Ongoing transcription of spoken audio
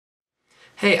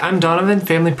Hey, I'm Donovan,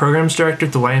 Family Programs Director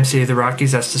at the YMCA of the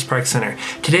Rockies Estes Park Center.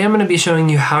 Today I'm going to be showing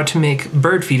you how to make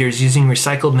bird feeders using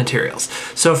recycled materials.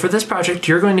 So for this project,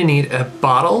 you're going to need a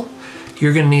bottle,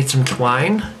 you're going to need some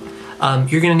twine,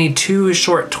 you're going to need 2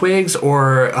 short twigs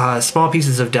or small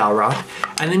pieces of dowel rod,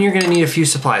 and then you're going to need a few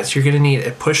supplies. You're going to need a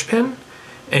push pin,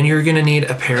 and you're going to need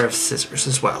a pair of scissors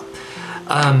as well.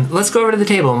 Let's go over to the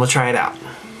table and we'll try it out.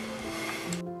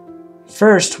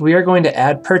 First, we are going to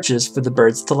add perches for the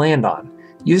birds to land on.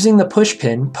 Using the push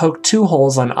pin, poke 2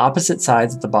 holes on opposite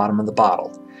sides at the bottom of the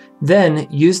bottle. Then,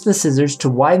 use the scissors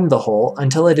to widen the hole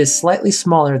until it is slightly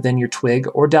smaller than your twig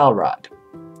or dowel rod.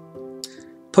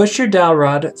 Push your dowel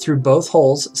rod through both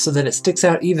holes so that it sticks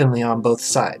out evenly on both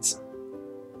sides.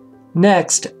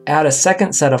 Next, add a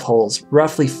second set of holes,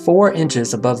 roughly 4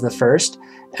 inches above the first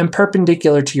and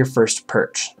perpendicular to your first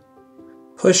perch.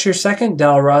 Push your second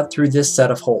dowel rod through this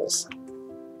set of holes.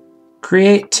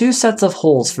 Create 2 sets of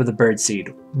holes for the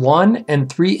birdseed, 1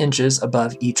 and 3 inches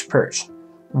above each perch.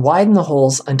 Widen the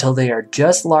holes until they are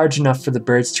just large enough for the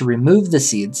birds to remove the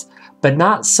seeds, but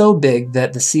not so big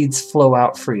that the seeds flow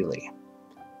out freely.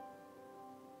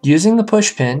 Using the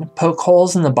push pin, poke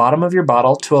holes in the bottom of your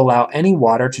bottle to allow any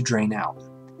water to drain out.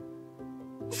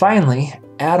 Finally,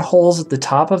 add holes at the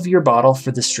top of your bottle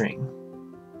for the string.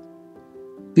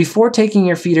 Before taking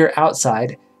your feeder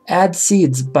outside, add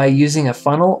seeds by using a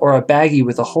funnel or a baggie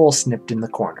with a hole snipped in the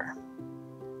corner.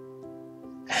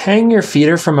 Hang your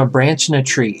feeder from a branch in a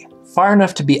tree, far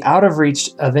enough to be out of reach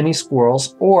of any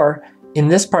squirrels or, in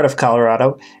this part of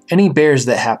Colorado, any bears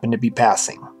that happen to be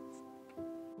passing.